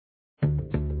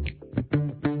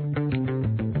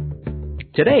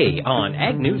Today on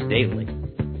Ag News Daily.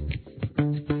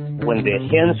 When the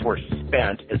hens were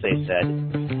spent, as they said,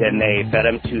 then they fed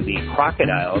them to the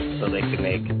crocodiles so they could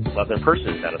make leather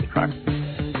purses out of the crocodiles.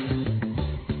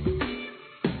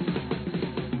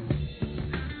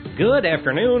 Good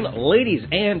afternoon, ladies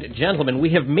and gentlemen.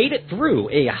 We have made it through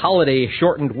a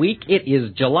holiday-shortened week. It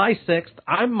is July 6th.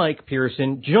 I'm Mike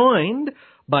Pearson, joined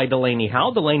by Delaney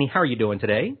Howe. Delaney, how are you doing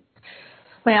today?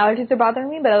 My allergies are bothering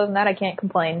me, but other than that, I can't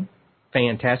complain.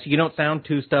 Fantastic. You don't sound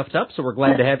too stuffed up, so we're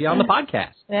glad to have you on the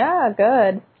podcast. Yeah,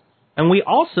 good. And we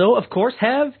also, of course,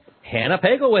 have Hannah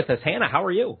Pagel with us. Hannah, how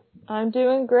are you? I'm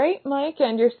doing great, Mike.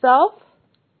 And yourself?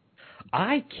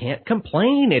 I can't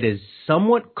complain. It is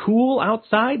somewhat cool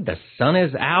outside. The sun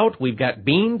is out. We've got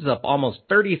beans up almost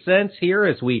 30 cents here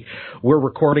as we're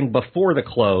recording before the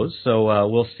close. So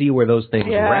we'll see where those things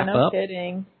wrap no up.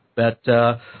 Kidding. But,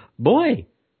 boy,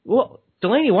 well,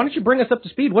 Delaney, why don't you bring us up to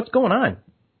speed? What's going on?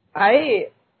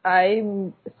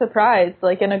 I'm surprised,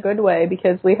 like in a good way,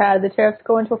 because we had the tariffs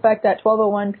go into effect at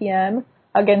 12:01 p.m.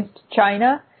 against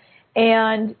China.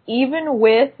 And even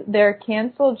with their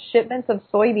canceled shipments of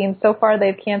soybeans, so far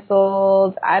they've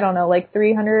canceled, like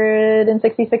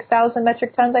 366,000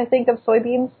 metric tons, I think, of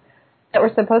soybeans that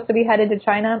were supposed to be headed to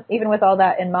China. Even with all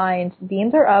that in mind,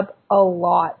 beans are up a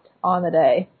lot on the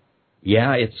day.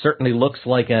 Yeah, it certainly looks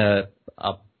like a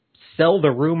sell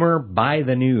the rumor, buy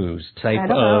the news type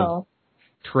of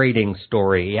trading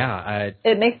story. Yeah.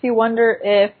 It makes you wonder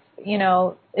if,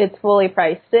 it's fully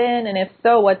priced in, and if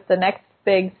so, what's the next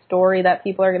big story that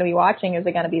people are going to be watching? Is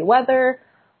it going to be weather,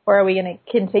 or are we going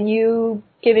to continue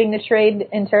giving the trade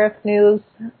and tariff news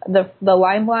the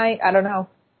limelight? I don't know.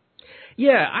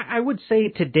 Yeah, I would say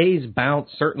today's bounce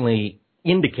certainly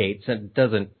indicates, and it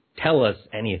doesn't tell us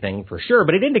anything for sure,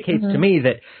 but it indicates to me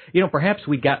that, perhaps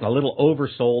we'd gotten a little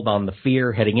oversold on the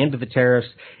fear heading into the tariffs.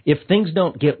 If things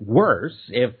don't get worse,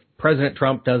 if President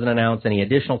Trump doesn't announce any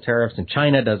additional tariffs and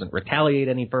China doesn't retaliate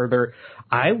any further,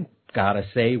 I gotta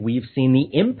say we've seen the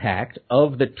impact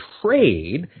of the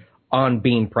trade on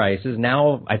bean prices.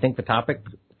 Now, I think the topic,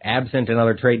 absent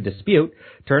another trade dispute,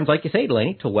 turns, like you say,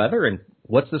 Delaney, to weather and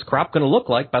what's this crop going to look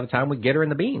like by the time we get her in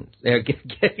the beans? Get her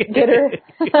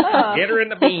in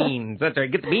the beans. That's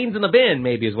right. Get the beans in the bin,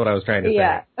 maybe, is what I was trying to say.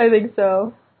 Yeah, I think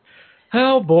so.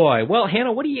 Oh, boy. Well,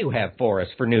 Hannah, what do you have for us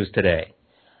for news today?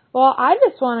 Well, I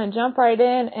just want to jump right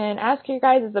in and ask your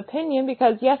guys' opinion,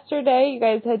 because yesterday you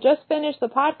guys had just finished the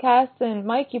podcast, and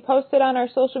Mike, you posted on our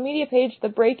social media page the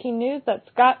breaking news that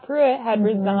Scott Pruitt had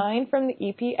resigned from the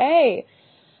EPA.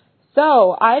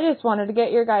 So I just wanted to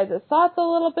get your guys' thoughts a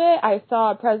little bit. I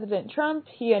saw President Trump,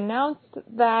 he announced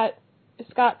that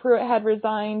Scott Pruitt had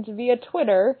resigned via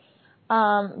Twitter,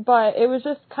 but it was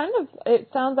just it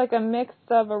sounds like a mix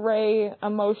of array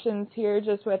emotions here,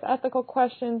 just with ethical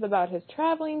questions about his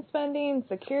traveling spending,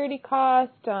 security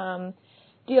costs,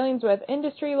 dealings with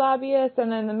industry lobbyists, and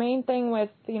then the main thing with,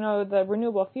 the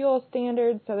renewable fuel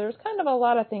standards. So there's kind of a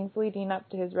lot of things leading up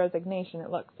to his resignation, it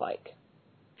looks like.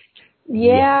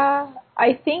 Yeah,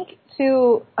 I think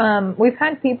too, we've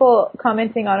had people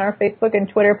commenting on our Facebook and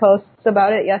Twitter posts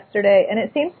about it yesterday, and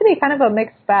it seems to be kind of a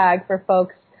mixed bag for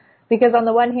folks, because on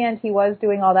the one hand, he was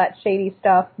doing all that shady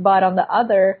stuff, but on the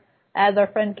other, as our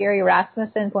friend Gary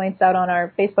Rasmussen points out on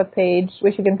our Facebook page,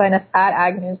 which you can find us at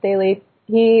Ag News Daily,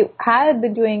 he had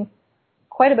been doing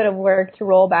quite a bit of work to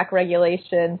roll back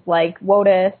regulations like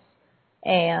WOTUS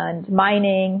and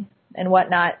mining and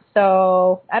whatnot.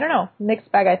 So, I don't know,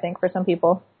 mixed bag, I think, for some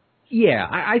people. Yeah,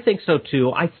 I think so,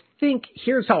 too. I think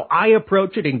here's how I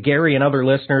approach it, and Gary and other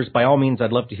listeners, by all means,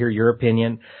 I'd love to hear your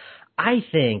opinion. I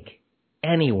think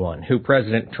anyone who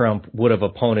President Trump would have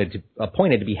appointed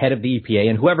to be head of the EPA,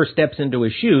 and whoever steps into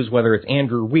his shoes, whether it's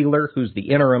Andrew Wheeler, who's the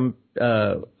interim,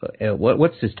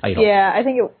 what's his title? Yeah, I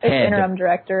think it's interim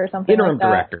director or something interim like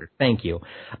that. Director, thank you.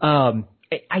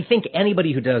 I think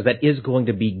anybody who does that is going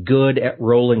to be good at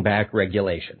rolling back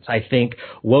regulations. I think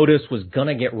WOTUS was going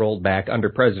to get rolled back under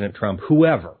President Trump,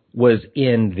 whoever was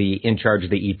in charge of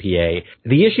the EPA.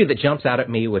 The issue that jumps out at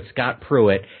me with Scott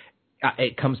Pruitt,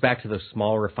 it comes back to those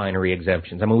small refinery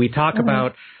exemptions. I mean, we talk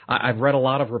about, I've read a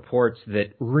lot of reports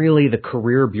that really the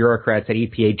career bureaucrats at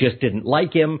EPA just didn't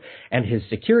like him and his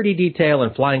security detail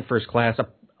and flying first class.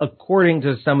 According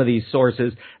to some of these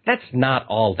sources, that's not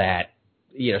all that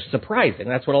surprising.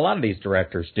 That's what a lot of these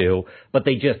directors do, but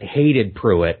they just hated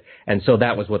Pruitt, and so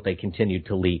that was what they continued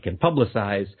to leak and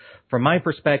publicize. From my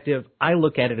perspective, I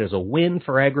look at it as a win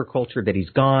for agriculture that he's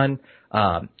gone,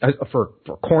 for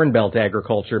Corn Belt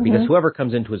agriculture, because whoever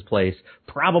comes into his place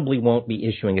probably won't be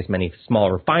issuing as many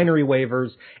small refinery waivers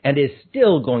and is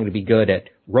still going to be good at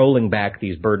rolling back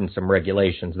these burdensome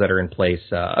regulations that are in place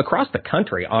across the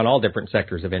country on all different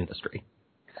sectors of industry.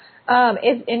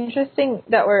 It's interesting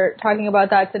that we're talking about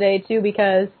that today, too,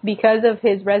 because of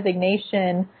his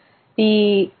resignation,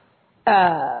 the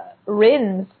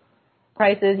RINs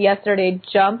prices yesterday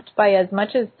jumped by as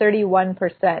much as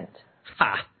 31%.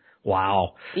 Ha!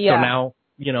 Wow. Yeah. So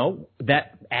now,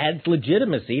 that adds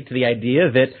legitimacy to the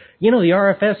idea that, the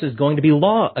RFS is going to be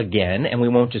law again, and we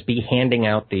won't just be handing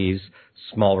out these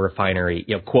small refinery,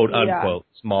 quote unquote,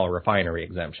 small refinery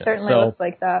exemptions. Certainly looks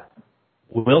like that.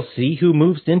 We'll see who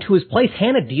moves into his place.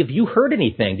 Hannah, have you heard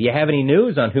anything? Do you have any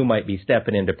news on who might be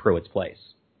stepping into Pruitt's place?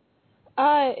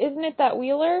 Isn't it that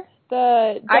Wheeler?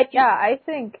 I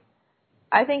think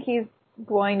he's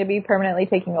going to be permanently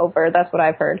taking over. That's what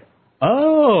I've heard.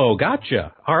 Oh,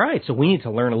 gotcha. All right, so we need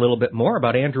to learn a little bit more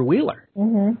about Andrew Wheeler.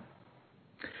 Mm-hmm.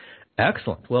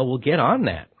 Excellent. Well, we'll get on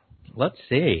that. Let's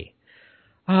see.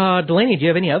 Delaney, do you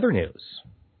have any other news?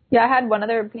 Yeah, I had one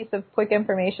other piece of quick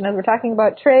information. As we're talking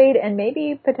about trade and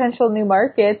maybe potential new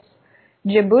markets,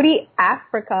 Djibouti,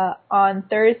 Africa, on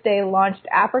Thursday launched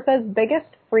Africa's biggest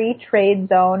free trade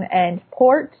zone and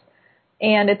port,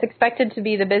 and it's expected to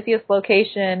be the busiest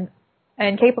location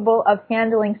and capable of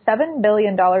handling $7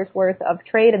 billion worth of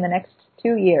trade in the next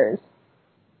 2 years.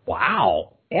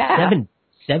 Wow. Yeah.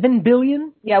 $7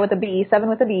 billion? Yeah, with a B. 7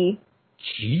 with a B.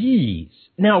 Jeez.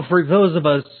 Now, for those of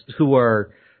us who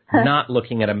are not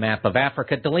looking at a map of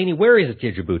Africa, Delaney, where is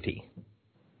Djibouti?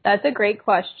 That's a great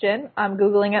question. I'm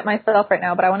Googling it myself right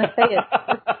now, but I want to say it's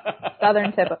the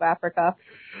southern tip of Africa.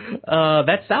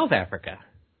 That's South Africa.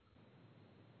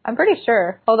 I'm pretty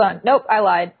sure. Hold on. Nope, I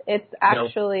lied. It's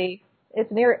actually,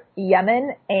 it's near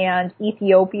Yemen and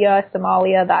Ethiopia,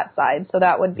 Somalia, that side. So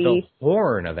that would be the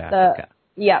Horn of Africa.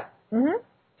 Yeah. Mm-hmm.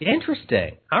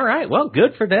 Interesting. All right. Well,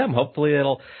 good for them. Hopefully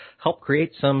it'll help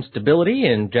create some stability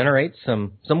and generate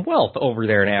some wealth over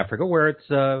there in Africa where it's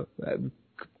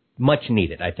much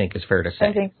needed, I think is fair to say.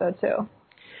 I think so, too.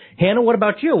 Hannah, what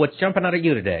about you? What's jumping out at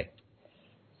you today?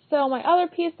 So my other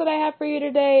piece that I have for you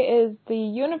today is the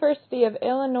University of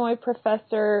Illinois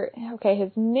professor. Okay,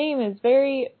 his name is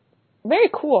very, very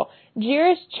cool.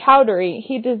 Girish Chowdhury.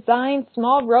 He designed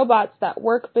small robots that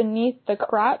work beneath the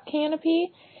crop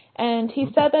canopy. And he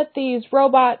said that these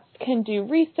robots can do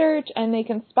research and they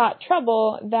can spot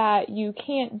trouble that you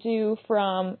can't do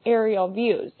from aerial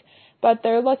views. But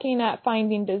they're looking at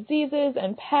finding diseases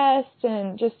and pests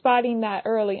and just spotting that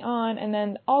early on. And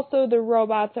then also the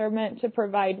robots are meant to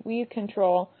provide weed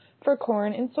control for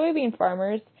corn and soybean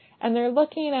farmers. And they're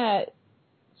looking at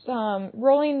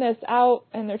rolling this out,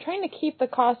 and they're trying to keep the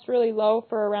cost really low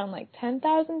for around like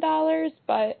 $10,000,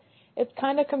 but it's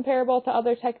kind of comparable to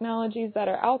other technologies that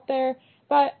are out there.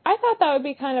 But I thought that would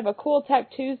be kind of a cool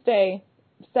Tech Tuesday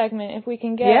segment if we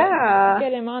can get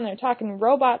him on there talking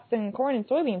robots in corn and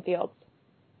soybean fields.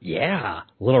 Yeah,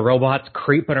 little robots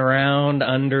creeping around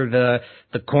under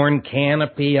the corn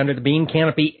canopy, under the bean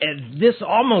canopy. This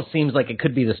almost seems like it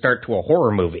could be the start to a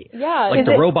horror movie. Yeah. Like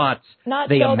the robots,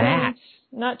 they amass.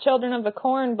 Not children of the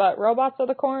corn, but robots of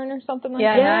the corn or something like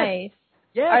that. Yeah, nice.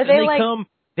 Yeah, are they like...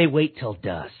 They wait till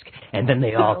dusk, and then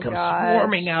they all come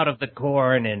swarming out of the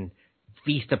corn and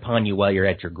feast upon you while you're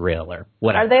at your grill or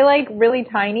whatever. Are they like really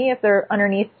tiny if they're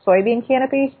underneath soybean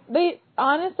canopy? They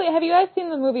honestly, have you guys seen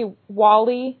the movie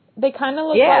WALL-E? They kind of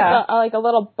look like a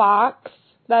little box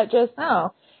that just.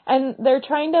 Oh. And they're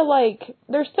trying to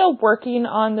they're still working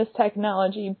on this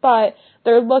technology, but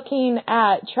they're looking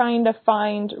at trying to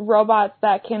find robots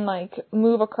that can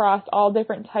move across all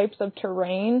different types of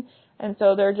terrain. And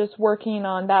so they're just working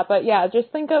on that. But yeah,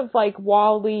 just think of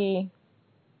WALL-E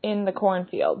in the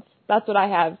cornfields. That's what I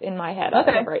have in my head as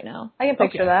of right now. I can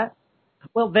picture that.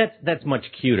 Well, that's much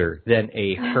cuter than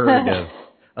a herd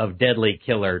of deadly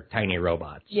killer tiny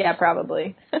robots. Yeah,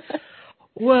 probably.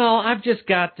 Well, I've just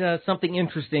got something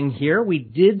interesting here. We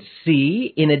did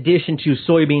see, in addition to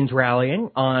soybeans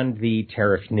rallying on the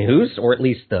tariff news, or at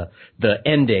least the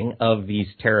ending of these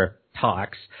tariff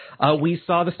talks, we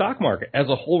saw the stock market as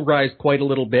a whole rise quite a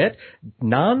little bit.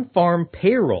 Non-farm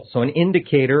payroll, so an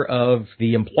indicator of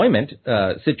the employment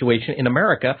situation in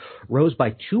America, rose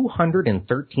by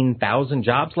 213,000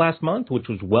 jobs last month, which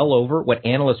was well over what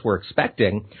analysts were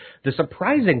expecting. The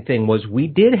surprising thing was we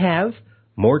did have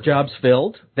more jobs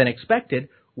filled than expected.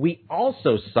 We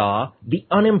also saw the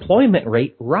unemployment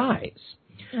rate rise.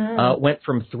 went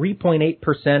from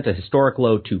 3.8%, a historic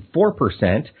low, to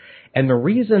 4%. And the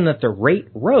reason that the rate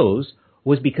rose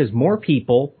was because more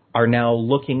people are now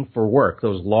looking for work.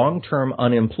 Those long-term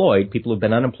unemployed, people who've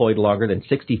been unemployed longer than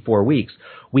 64 weeks,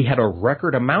 we had a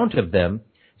record amount of them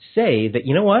say that,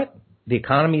 you know what, the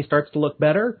economy starts to look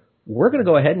better, we're going to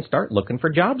go ahead and start looking for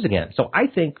jobs again. So I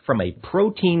think from a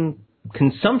protein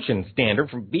consumption standard,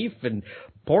 from beef and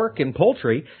pork and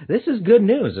poultry, this is good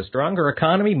news. A stronger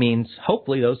economy means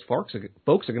hopefully those folks are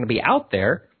going to be out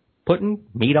there putting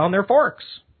meat on their forks.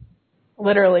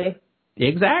 Literally.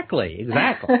 Exactly.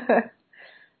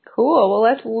 Cool. Well,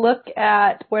 let's look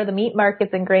at where the meat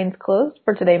markets and grains closed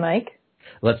for today, Mike.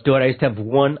 Let's do it. I just have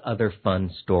one other fun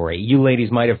story. You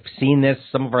ladies might have seen this.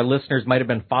 Some of our listeners might have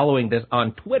been following this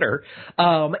on Twitter.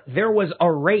 There was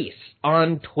a race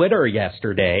on Twitter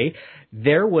yesterday.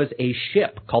 There was a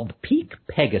ship called the Peak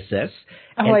Pegasus.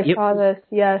 Oh, I saw this,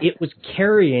 yes. It was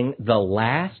carrying the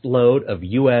last load of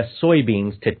U.S.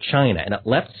 soybeans to China, and it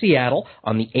left Seattle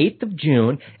on the 8th of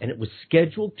June, and it was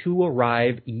scheduled to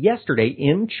arrive yesterday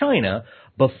in China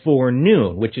before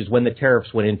noon, which is when the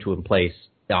tariffs went into place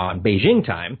on Beijing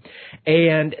time,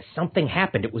 and something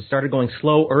happened. It started going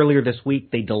slow earlier this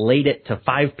week. They delayed it to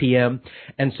 5 p.m.,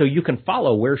 and so you can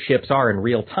follow where ships are in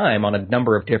real time on a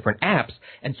number of different apps.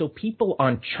 And so people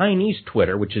on Chinese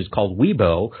Twitter, which is called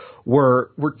Weibo,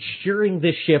 were cheering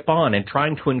this ship on and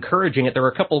trying to encouraging it. There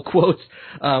were a couple of quotes.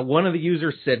 One of the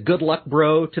users said, "Good luck,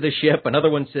 bro," to the ship. Another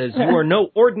one says, "You are no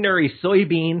ordinary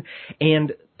soybean."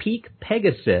 And Peak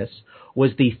Pegasus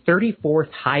was the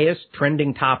 34th highest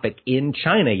trending topic in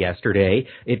China yesterday.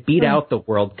 It beat out the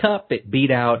World Cup. It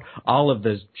beat out all of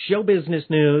the show business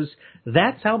news.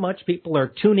 That's how much people are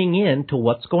tuning in to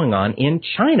what's going on in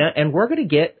China, and we're going to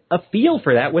get a feel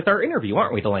for that with our interview,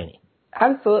 aren't we, Delaney?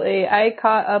 Absolutely. I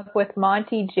caught up with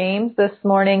Monte James this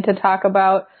morning to talk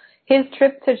about his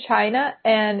trip to China,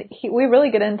 and we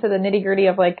really get into the nitty-gritty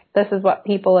of, like, this is what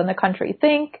people in the country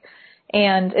think,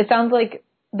 and it sounds like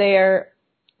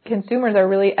consumers are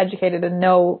really educated and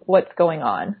know what's going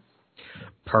on.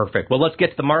 Perfect. Well, let's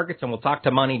get to the markets, and we'll talk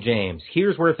to Monte James.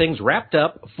 Here's where things wrapped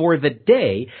up for the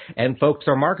day. And, folks,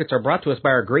 our markets are brought to us by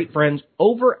our great friends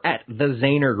over at the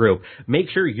Zaner Group. Make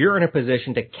sure you're in a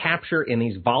position to capture in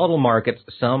these volatile markets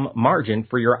some margin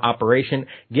for your operation.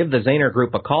 Give the Zaner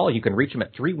Group a call. You can reach them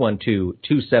at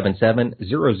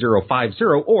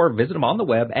 312-277-0050 or visit them on the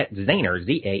web at Zaner,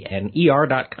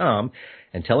 ZANER.com,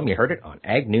 and tell them you heard it on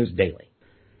Ag News Daily.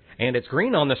 And it's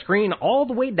green on the screen all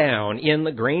the way down in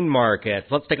the grain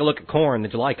markets. Let's take a look at corn. The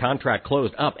July contract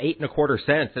closed up 8 1/4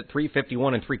 cents at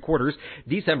 351 3/4.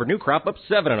 December new crop up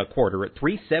 7 1/4 at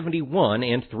 371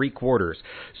 3/4.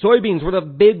 Soybeans were the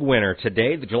big winner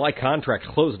today. The July contract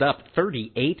closed up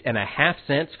 38 1/2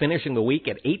 cents, finishing the week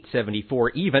at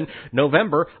 874 even.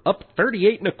 November up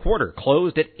 38 1/4,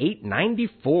 closed at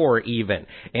 894 even.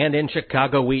 And in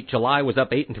Chicago wheat, July was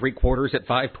up 8 3/4 at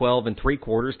 512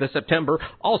 3/4. The September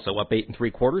also up 8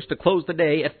 3/4 to close the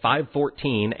day at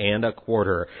 514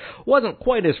 1/4. Wasn't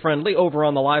quite as friendly over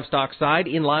on the livestock side.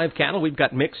 In live cattle, we've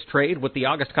got mixed trade with the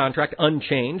August contract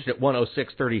unchanged at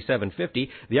 106.3750.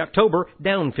 The October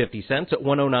down 50 cents at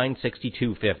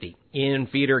 109.6250. In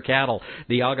feeder cattle,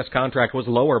 the August contract was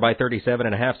lower by 37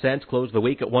 1/2 cents, closed the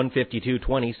week at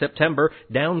 152.20. September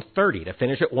down 30 to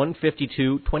finish at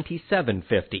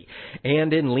 152.2750.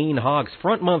 And in lean hogs,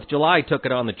 front month July took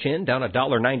it on the chin, down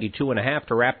 $1.92 1/2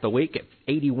 to wrap the week at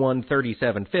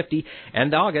 81.3750,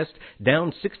 and August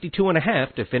down 62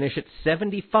 1/2 to finish at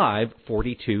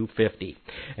 75.4250.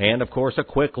 And of course, a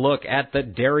quick look at the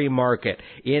dairy market.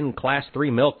 In Class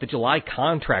 3 milk, the July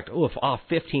contract off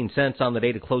 15 cents on the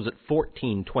day to close at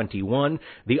 14.21.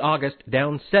 The August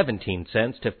down 17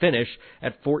 cents to finish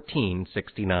at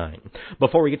 14.69.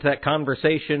 Before we get to that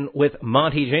conversation with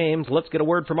Monte James, let's get a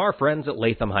word from our friends at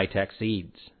Latham High-Tech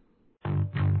Seeds.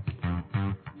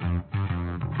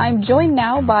 I'm joined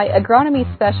now by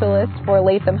agronomy specialist for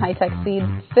Latham High-Tech Seeds,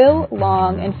 Phil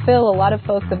Long. And Phil, a lot of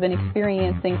folks have been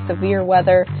experiencing severe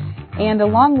weather, and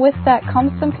along with that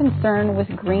comes some concern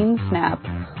with green snap.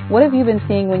 What have you been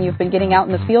seeing when you've been getting out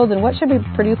in the field, and what should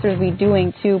producers be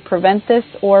doing to prevent this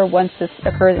or once this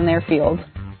occurs in their field?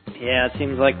 Yeah, it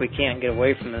seems like we can't get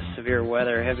away from this severe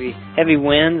weather. Heavy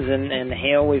winds and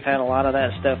hail. We've had a lot of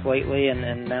that stuff lately,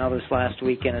 and now this last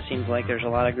weekend it seems like there's a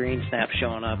lot of green snap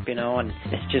showing up, and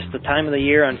it's just the time of the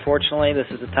year. Unfortunately, this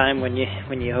is the time when you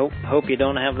hope you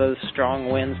don't have those strong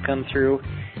winds come through.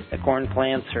 The corn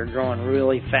plants are growing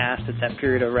really fast. It's that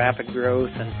period of rapid growth,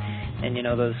 and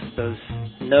those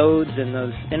nodes and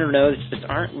those inner nodes just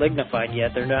aren't lignified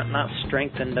yet. They're not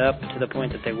strengthened up to the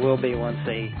point that they will be once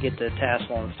they get the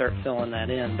tassel and start filling that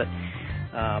in. But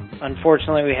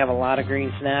Unfortunately, we have a lot of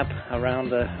green snap around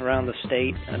the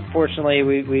state. Unfortunately,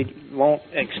 we won't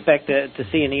expect to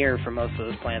see an ear for most of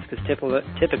those plants because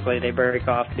typically they break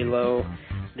off below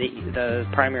the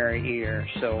primary ear.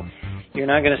 So you're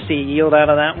not going to see yield out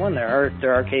of that one.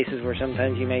 There are cases where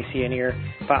sometimes you may see an ear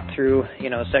pop through,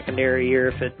 a secondary ear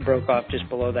if it broke off just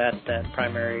below that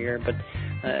primary ear. But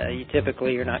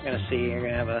you're not going to see. You're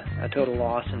going to have a total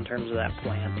loss in terms of that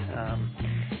plant.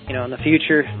 In the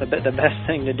future, the best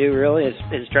thing to do really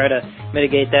is try to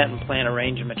mitigate that and plant a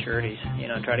range of maturities.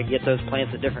 Try to get those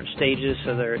plants at different stages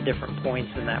so they're at different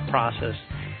points in that process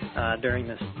during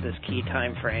this key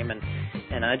time frame.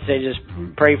 And I'd say just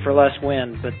pray for less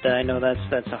wind, but I know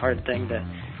that's a hard thing to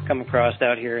come across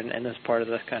out here in this part of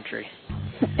the country.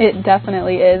 It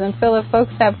definitely is. And Phil, if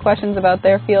folks have questions about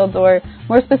their fields or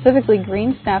more specifically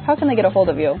green snap, how can they get a hold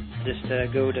of you? Just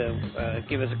go to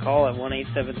give us a call at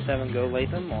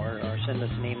 1-877-GO-LATHAM or send us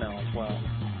an email as well.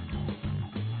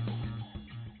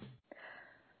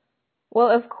 Well,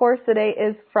 of course, today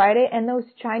is Friday, and those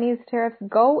Chinese tariffs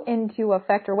went into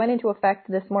effect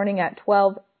this morning at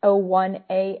 12:01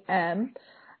 a.m.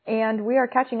 And we are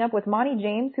catching up with Monte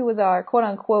James, who was our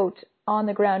quote-unquote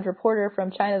on-the-ground reporter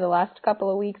from China the last couple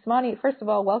of weeks. Monte, first of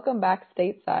all, welcome back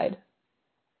stateside.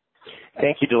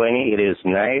 Thank you, Delaney. It is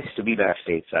nice to be back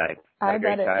stateside. I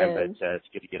bet it is. But it's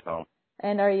good to get home.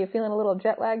 And are you feeling a little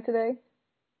jet lag today?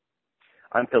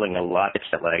 I'm feeling a lot of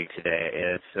jet lag today.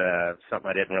 It's something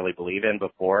I didn't really believe in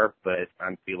before, but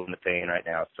I'm feeling the pain right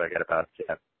now. So I got about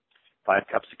 5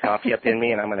 cups of coffee up in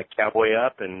me, and I'm going to cowboy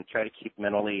up and try to keep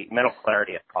mental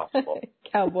clarity if possible.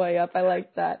 Cowboy up, I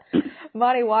like that.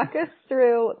 Monte, walk us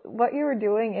through what you were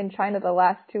doing in China the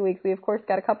last 2 weeks. We, of course,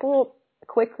 got a couple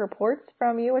quick reports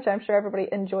from you, which I'm sure everybody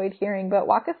enjoyed hearing, but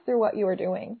walk us through what you were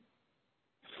doing.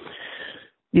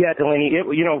 Yeah, Delaney,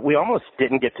 we almost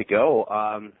didn't get to go.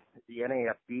 The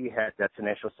NAFB that's the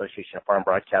National Association of Farm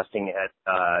Broadcasting, had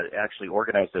actually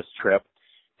organized this trip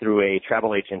through a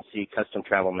travel agency, Custom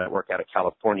Travel Network out of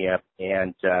California.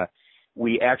 And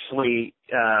we actually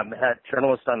had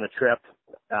journalists on the trip,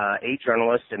 8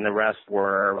 journalists, and the rest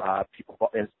were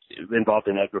people involved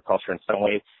in agriculture in some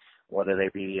way, whether they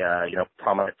be,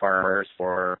 prominent farmers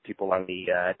or people on the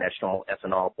National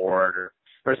Ethanol Board. Or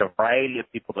there's a variety of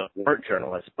people that weren't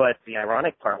journalists. But the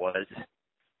ironic part was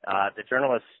the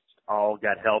journalists all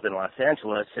got held in Los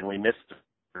Angeles, and we missed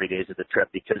 3 days of the trip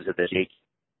because of the JQ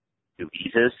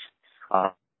visas.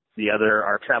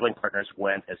 Our traveling partners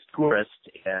went as tourists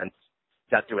and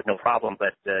got through it no problem,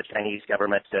 but the Chinese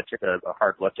government took a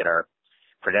hard look at our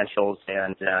credentials,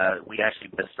 and we actually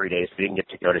missed 3 days. We didn't get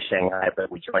to go to Shanghai,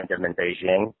 but we joined them in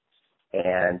Beijing.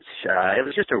 And it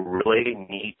was just a really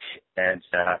neat and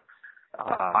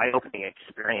eye-opening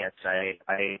experience.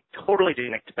 I totally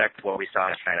didn't expect what we saw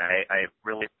in China. I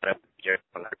really thought it would be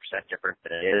 100% different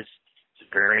than it is. I was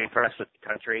very impressed with the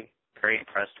country, very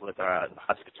impressed with the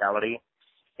hospitality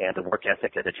and the work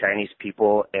ethic of the Chinese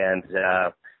people, and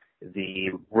the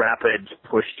rapid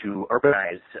push to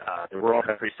urbanize the rural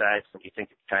countryside. When you think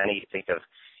of China, you think of,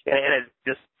 and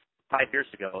just 5 years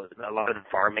ago, a lot of the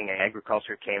farming and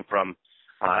agriculture came from,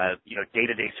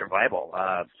 day-to-day survival.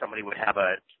 Somebody would have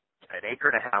an acre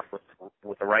and a half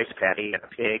with a rice paddy and a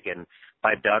pig and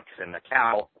 5 ducks and a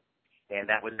cow, and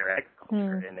that was their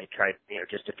agriculture. And they tried,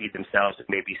 just to feed themselves and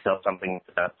maybe sell something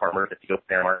to the farmers at the open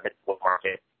air market,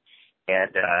 market.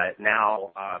 And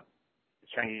now the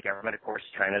Chinese government, of course,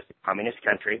 China's a communist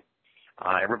country.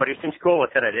 Everybody seems cool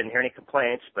with it. I didn't hear any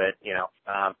complaints, but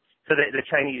so the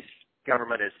Chinese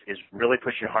government is really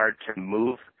pushing hard to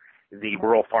move the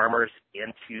rural farmers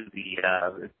into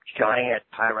the giant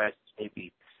high-rise,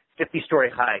 maybe 50-story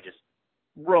high, just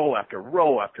row after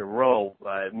row after row,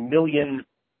 million,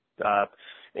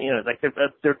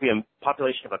 there'd be a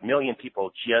population of 1 million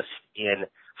people just in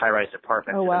high-rise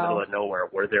apartments in the middle of nowhere,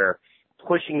 where they're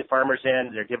pushing the farmers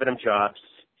in, they're giving them jobs,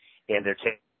 and they're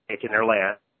taking their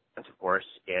land, of course,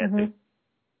 and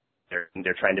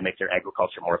they're trying to make their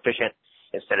agriculture more efficient.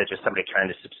 Instead of just somebody trying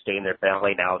to sustain their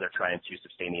family, now they're trying to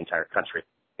sustain the entire country.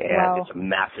 And it's a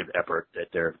massive effort that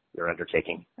they're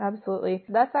undertaking. Absolutely.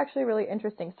 That's actually really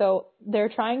interesting. So they're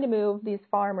trying to move these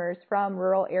farmers from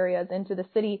rural areas into the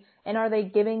city, and are they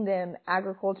giving them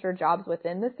agriculture jobs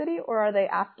within the city, or are they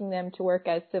asking them to work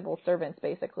as civil servants,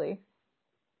 basically?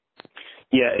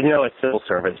 Yeah, it's civil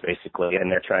servants, basically,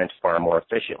 and they're trying to farm more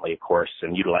efficiently, of course,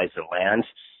 and utilize the land.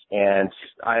 And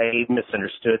I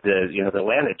misunderstood the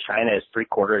land in China is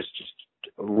 3/4 just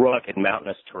rugged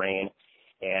mountainous terrain,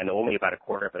 and only about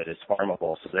 1/4 of it is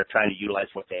farmable. So they're trying to utilize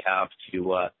what they have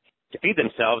to feed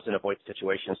themselves and avoid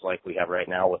situations like we have right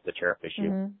now with the tariff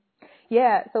issue.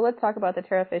 Yeah, so let's talk about the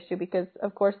tariff issue because,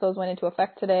 of course, those went into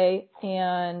effect today,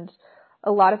 and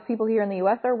a lot of people here in the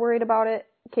U.S. are worried about it.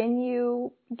 Can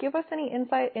you give us any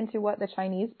insight into what the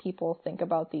Chinese people think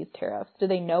about these tariffs? Do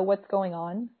they know what's going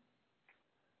on?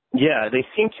 Yeah, they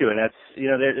seem to, and that's,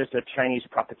 there's a Chinese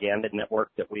propaganda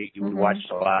network that we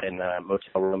watched a lot in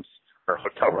motel rooms, or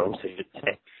hotel rooms, I should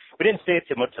say. We didn't stay at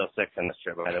the Motel 6 on this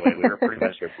trip, by the way. We were pretty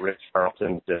much at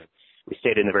Ritz-Carlton. We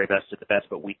stayed in the very best of the best,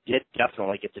 but we did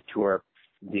definitely get to tour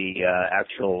the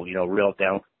actual, real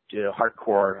down to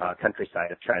hardcore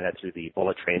countryside of China through the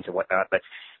bullet trains and whatnot. But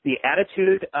the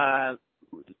attitude,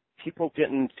 people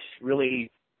didn't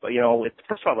really,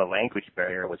 first of all, the language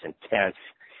barrier was intense.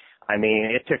 I mean,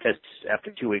 it took us,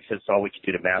 after 2 weeks, that's all we could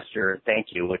do to master thank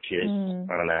you, which is,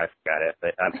 I don't know, I forgot it.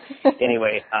 But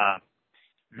anyway,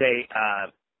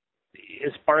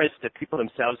 as far as the people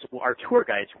themselves, our tour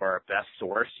guides were our best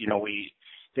source. We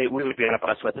would be on a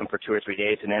bus with them for 2 or 3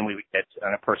 days, and then we would get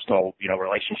on a personal,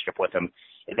 relationship with them.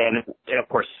 And then, of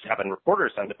course, having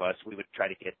reporters on the bus, we would try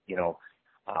to get,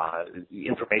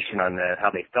 information on how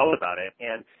they felt about it.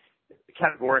 And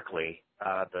categorically,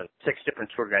 the 6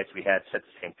 different tour guides we had said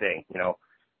the same thing.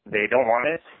 They don't want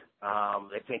it.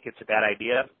 They think it's a bad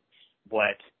idea.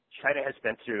 But China has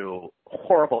been through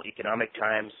horrible economic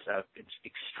times,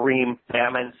 extreme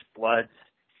famines, floods.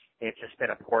 It's just been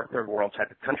a poor third world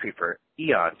type of country for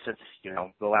eons since,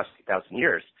 the last 2,000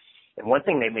 years. And one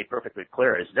thing they made perfectly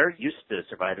clear is they're used to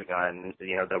surviving on,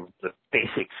 the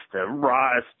basics, the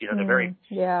rawest, the very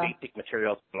basic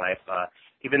materials in life.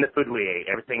 Even the food we ate,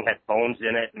 everything had bones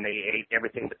in it, and they ate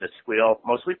everything but the squeal,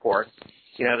 mostly pork.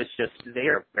 It's just, they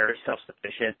are very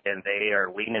self-sufficient, and they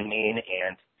are lean and mean,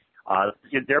 and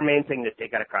their main thing that they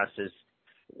got across is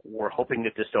we're hoping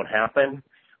that this don't happen.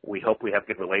 We hope we have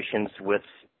good relations with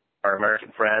our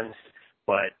American friends,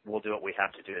 but we'll do what we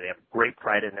have to do. They have great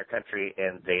pride in their country,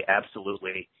 and they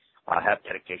absolutely have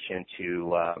dedication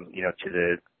to,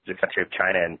 to the country of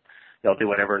China, and they'll do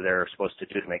whatever they're supposed to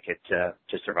do to make it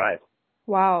to survive.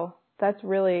 Wow, that's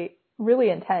really, really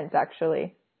intense,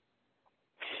 actually.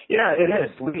 Yeah, it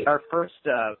is. Our first,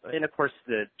 and of course,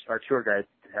 our tour guide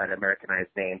had an Americanized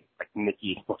name, like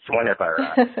Nikki was one of our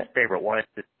favorite ones.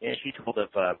 And she told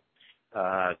of,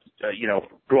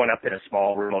 growing up in a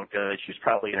small rural village. She was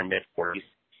probably in her mid-40s.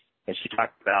 And she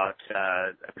talked about,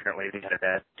 apparently they had a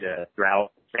bad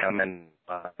drought, famine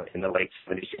in the late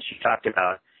 70s. And she talked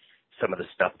about some of the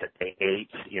stuff that they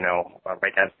ate,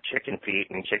 right down to chicken feet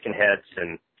and chicken heads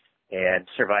and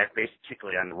survived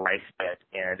basically on rice bed.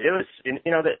 And it was,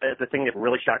 the thing that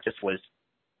really shocked us was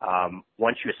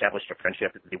once you established a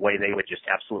friendship, the way they would just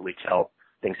absolutely tell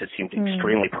things that seemed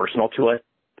extremely personal to it.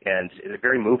 And it was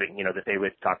very moving, that they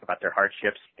would talk about their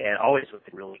hardships, and always with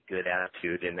a really good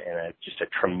attitude and just a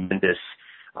tremendous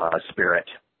spirit.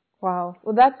 Wow.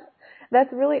 Well,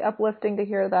 that's really uplifting to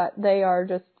hear that they are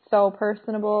just so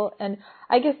personable. And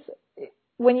I guess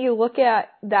when you look at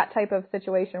that type of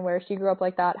situation where she grew up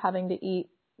like that, having to eat,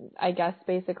 I guess,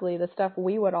 basically the stuff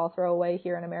we would all throw away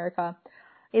here in America,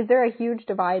 is there a huge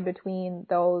divide between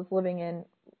those living in,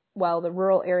 the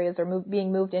rural areas are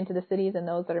being moved into the cities and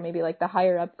those that are maybe like the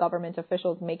higher up government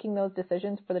officials making those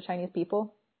decisions for the Chinese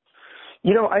people?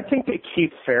 I think they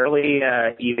keep fairly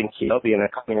even keel being a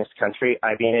communist country.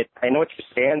 I mean, I know what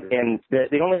you're saying, and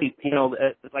the only,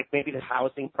 like maybe the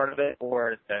housing part of it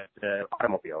or the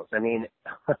automobiles. I mean,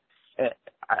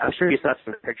 I'm sure you saw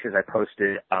some of the pictures I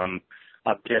posted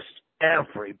of just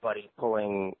everybody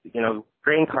pulling,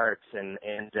 grain carts and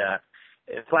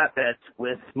flatbeds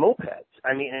with mopeds.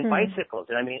 I mean, and bicycles.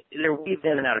 And I mean, they're weaved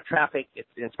in and out of traffic,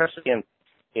 especially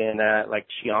in like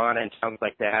Xi'an and towns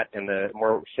like that, and the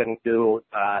more Chengdu.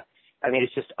 I mean,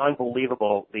 it's just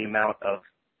unbelievable the amount of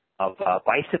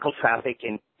bicycle traffic,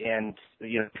 and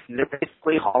they're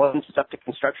basically hauling stuff to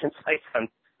construction sites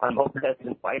on mopeds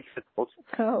and bicycles.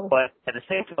 Oh. But at the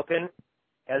same token,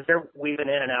 as they're weaving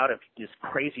in and out of this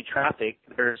crazy traffic,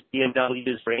 there's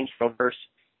BMWs, Range Rovers,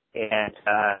 and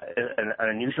an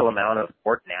unusual amount of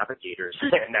Ford Navigators.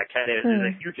 And that kind of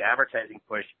is a huge advertising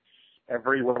push.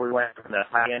 Everywhere we went, from the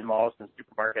high-end malls and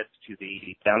supermarkets to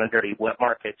the down and dirty wet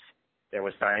markets, there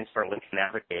was signs for Lincoln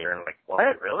Navigator. And I'm like,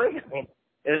 what? Really? I mean,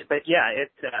 it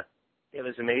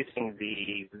was amazing.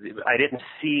 I didn't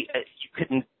see,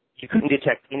 you couldn't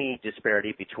detect any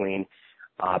disparity between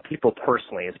people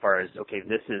personally, as far as, okay,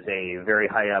 this is a very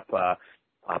high up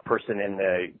person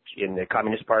in the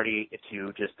Communist Party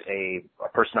to just a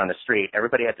person on the street.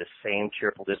 Everybody had the same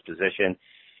cheerful disposition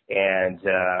and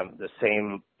the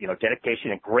same,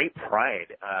 dedication and great pride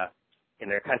in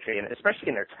their country, and especially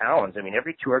in their towns. I mean,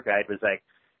 every tour guide was like,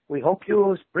 we hope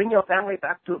you bring your family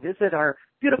back to visit our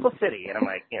beautiful city. And I'm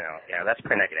like, yeah, that's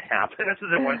probably not going to happen. This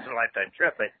is a once-in-a-lifetime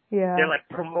trip. But they're like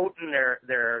promoting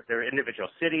their individual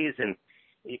cities, and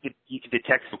you could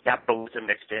detect some capitalism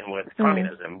mixed in with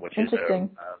communism, which is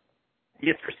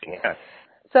interesting. Yeah.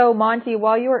 So, Monte,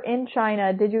 while you were in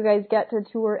China, did you guys get to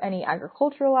tour any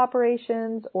agricultural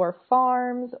operations or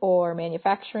farms or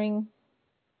manufacturing?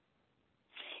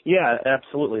 Yeah,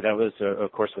 absolutely. That was,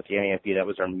 of course, with the NAFB, that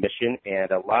was our mission. And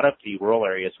a lot of the rural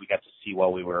areas we got to see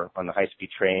while we were on the high-speed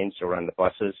trains or on the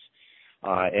buses.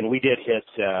 And we did hit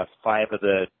 5 of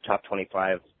the top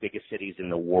 25 biggest cities in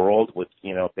the world with,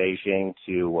 Beijing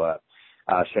to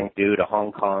Chengdu to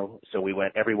Hong Kong. So we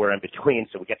went everywhere in between.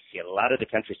 So we got to see a lot of the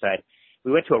countryside.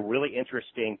 We went to a really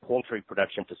interesting poultry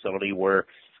production facility where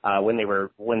when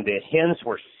the hens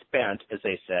were spent, as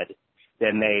they said,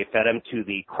 then they fed them to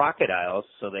the crocodiles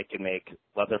so they could make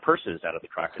leather purses out of the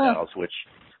crocodiles, which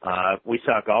we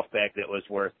saw a golf bag that was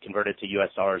worth, converted to U.S.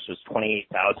 dollars, was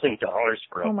 $28,000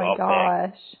 for a golf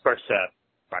bag. Of course,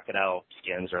 crocodile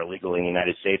skins are illegal in the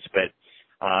United States, but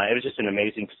it was just an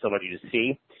amazing facility to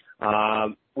see.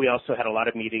 We also had a lot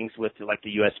of meetings with the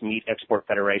U.S. Meat Export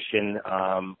Federation.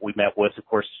 We met with, of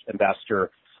course, Ambassador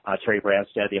Terry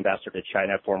Branstad, the ambassador to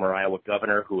China, former Iowa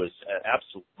governor, who was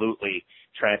absolutely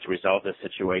trying to resolve this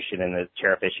situation and the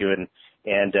tariff issue.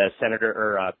 And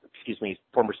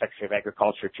former Secretary of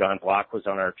Agriculture John Block was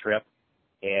on our trip.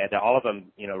 And all of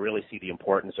them, really see the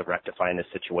importance of rectifying this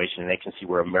situation. And they can see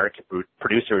where American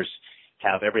producers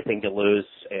have everything to lose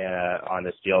on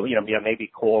this deal.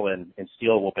 Maybe coal and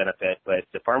steel will benefit, but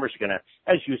the farmers are going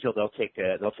to, as usual, they'll take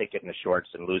it in the shorts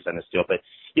and lose on this deal. But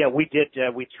yeah, we did.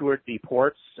 We toured the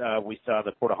ports. We saw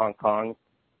the port of Hong Kong,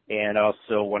 and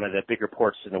also one of the bigger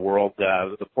ports in the world,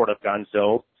 the port of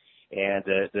Guangzhou. And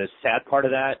the sad part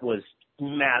of that was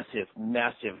massive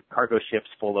cargo ships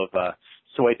full of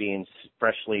soybeans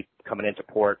freshly coming into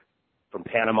port from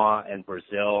Panama and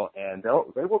Brazil, and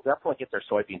they will definitely get their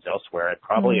soybeans elsewhere, and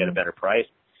probably at a better price.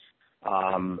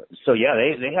 So yeah,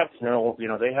 they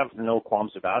have no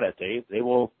qualms about it. They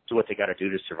will do what they got to do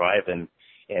to survive, and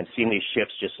seeing these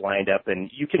ships just lined up, and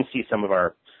you can see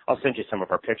I'll send you some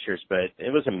of our pictures, but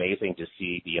it was amazing to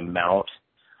see the amount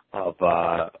of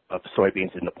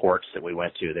soybeans in the ports that we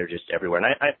went to. They're just everywhere.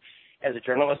 And I as a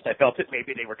journalist, I felt that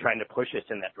maybe they were trying to push us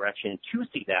in that direction to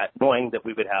see that, knowing that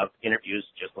we would have interviews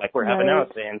just like we're having now,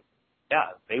 saying, yeah,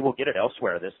 they will get it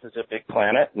elsewhere. This is a big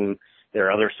planet, and there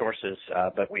are other sources.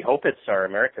 But we hope it's our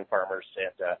American farmers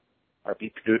and our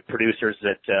beef producers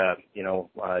that,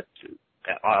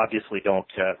 obviously don't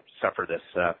suffer this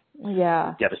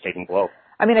devastating blow.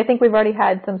 I mean, I think we've already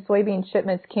had some soybean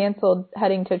shipments canceled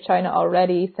heading to China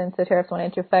already since the tariffs went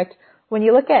into effect. When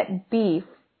you look at beef,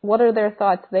 what are their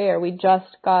thoughts there? We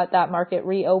just got that market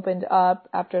reopened up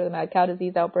after the mad cow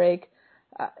disease outbreak.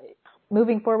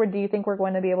 Moving forward, do you think we're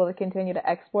going to be able to continue to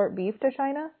export beef to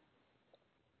China?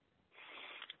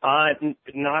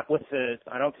 Not with the.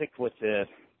 I don't think with the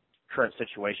current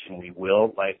situation we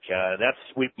will.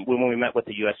 When we met with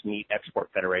the U.S. Meat Export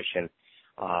Federation,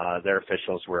 their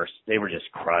officials were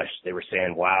just crushed. They were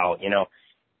saying, "Wow,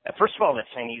 first of all, the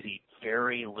Chinese eat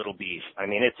very little beef. I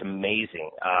mean, it's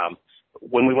amazing."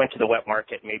 When we went to the wet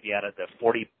market, maybe out of the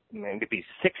 40, maybe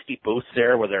 60 booths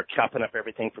there where they're chopping up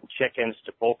everything from chickens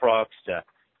to bullfrogs to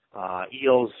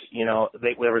eels,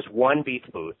 there was one beef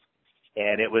booth,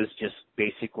 and it was just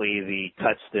basically the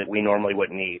cuts that we normally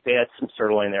wouldn't eat. They had some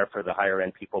sirloin there for the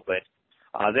higher-end people, but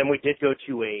then we did go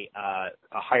to a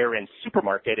higher-end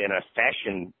supermarket in a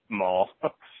fashion mall,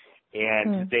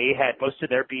 and they had most of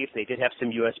their beef. They did have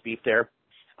some U.S. beef there.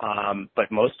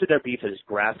 But most of their beef is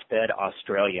grass-fed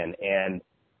Australian. And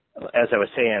as I was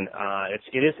saying,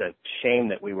 it is a shame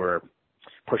that we were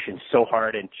pushing so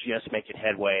hard and just making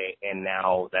headway, and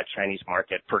now that Chinese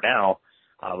market, for now,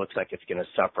 looks like it's going to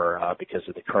suffer because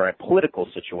of the current political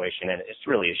situation, and it's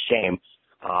really a shame.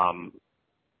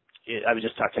 I was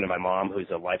just talking to my mom,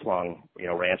 who's a lifelong,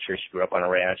 rancher. She grew up on a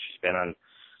ranch. She's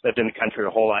lived in the country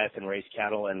her whole life and raised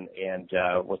cattle, and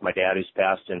with my dad who's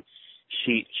passed, and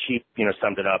she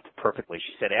summed it up perfectly.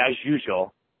 She said, as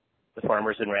usual, the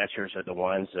farmers and ranchers are the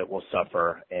ones that will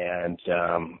suffer and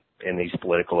in these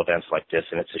political events like this.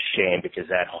 And it's a shame because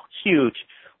that huge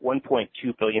 $1.2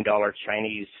 billion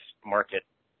Chinese market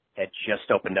had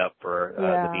just opened up for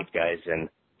the beef guys. And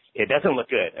it doesn't look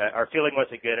good. Our feeling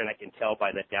wasn't good, and I can tell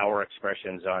by the dour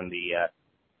expressions on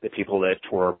the people that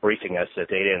were briefing us that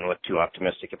they didn't look too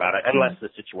optimistic about it unless the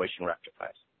situation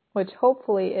rectifies. Which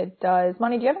hopefully it does.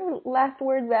 Monte, do you have any last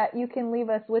words that you can leave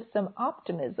us with some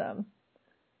optimism?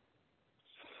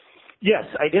 Yes,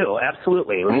 I do.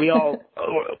 Absolutely. And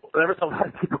there was a lot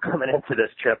of people coming into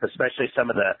this trip, especially some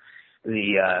of the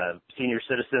senior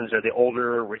citizens or the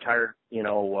older retired,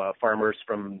 farmers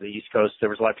from the East Coast. There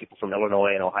was a lot of people from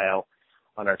Illinois and Ohio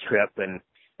on our trip, and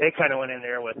they kind of went in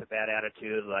there with a bad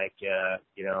attitude, like, the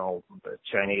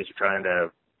Chinese are trying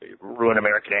to ruin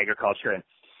American agriculture. And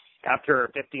after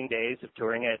 15 days of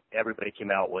touring it, everybody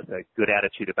came out with a good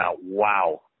attitude about,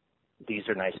 wow, these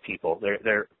are nice people.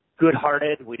 They're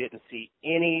good-hearted. We didn't see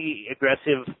any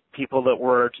aggressive people that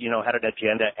were, had an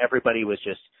agenda. Everybody was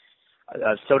just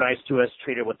so nice to us,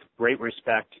 treated with great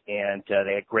respect, and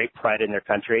they had great pride in their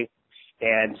country.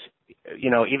 And,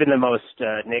 even the most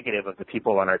negative of the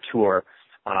people on our tour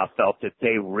felt that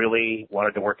they really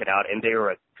wanted to work it out, and they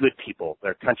were good people.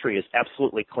 Their country is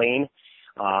absolutely clean.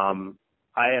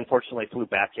 I unfortunately flew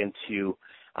back into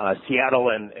Seattle,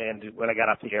 and when I got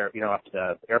off the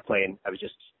airplane, I was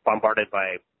just bombarded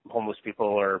by homeless people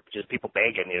or just people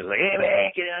begging. It was like, hey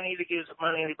man, I need to give some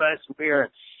money to buy some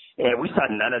beer. And we saw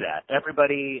none of that.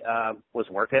 Everybody was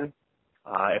working.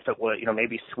 If it was,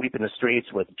 maybe sweeping the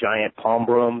streets with giant palm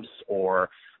brooms, or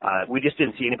we just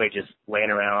didn't see anybody just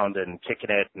laying around and kicking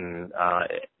it. And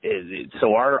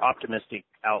so our optimistic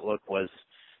outlook was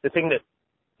the thing that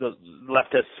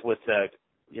left us with the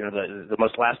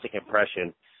most lasting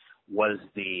impression was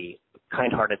the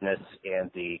kind-heartedness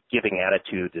and the giving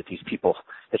attitude that these people,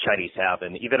 the Chinese, have.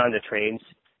 And even on the trains,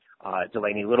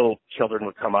 Delaney, little children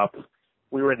would come up.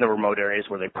 We were in the remote areas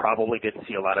where they probably didn't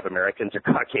see a lot of Americans or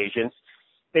Caucasians.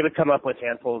 They would come up with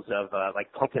handfuls of,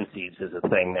 like pumpkin seeds is a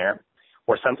thing there,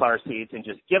 or sunflower seeds, and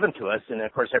just give them to us. And,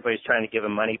 of course, everybody's trying to give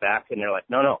them money back, and they're like,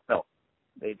 no.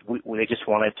 They just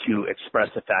wanted to express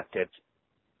the fact that,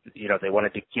 they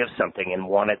wanted to give something and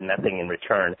wanted nothing in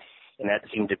return. And that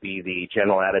seemed to be the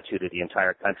general attitude of the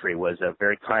entire country, was a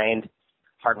very kind,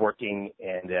 hardworking,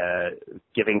 and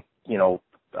giving,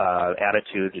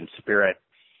 attitude and spirit.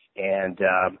 And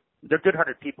they're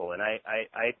good-hearted people. And I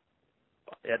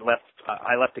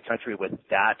left the country with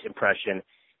that impression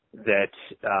that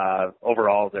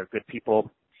overall they're good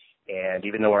people. And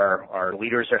even though our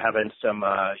leaders are having some,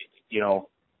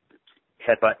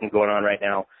 headbutting going on right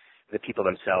now, the people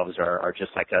themselves are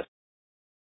just like us.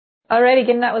 Alright,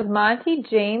 again, that was Monte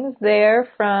James there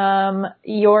from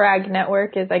Your Ag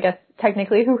Network, is I guess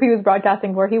technically who he was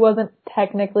broadcasting for. He wasn't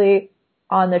technically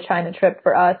on the China trip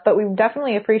for us, but we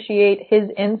definitely appreciate his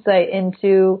insight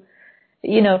into,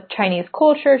 Chinese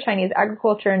culture, Chinese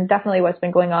agriculture, and definitely what's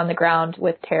been going on the ground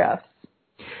with tariffs.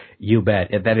 You bet.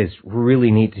 That is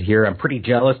really neat to hear. I'm pretty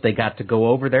jealous they got to go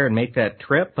over there and make that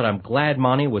trip, but I'm glad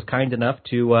Monte was kind enough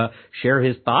to share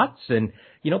his thoughts and,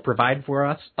 provide for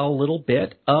us a little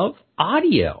bit of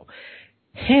audio.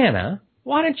 Hannah,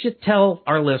 why don't you tell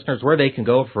our listeners where they can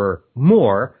go for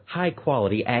more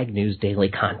high-quality Ag News Daily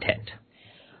content?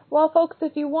 Well, folks,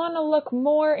 if you want to look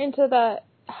more into the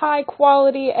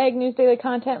high-quality Ag News Daily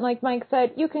content, like Mike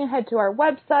said, you can head to our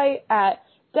website at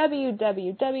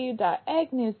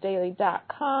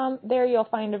www.agnewsdaily.com. There you'll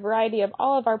find a variety of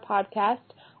all of our podcasts.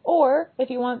 Or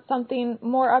if you want something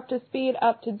more up to speed,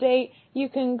 up to date, you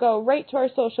can go right to our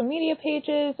social media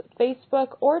pages,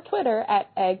 Facebook or Twitter at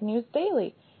Ag News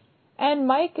Daily. And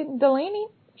Mike and Delaney,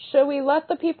 should we let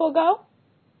the people go?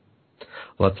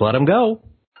 Let's let them go.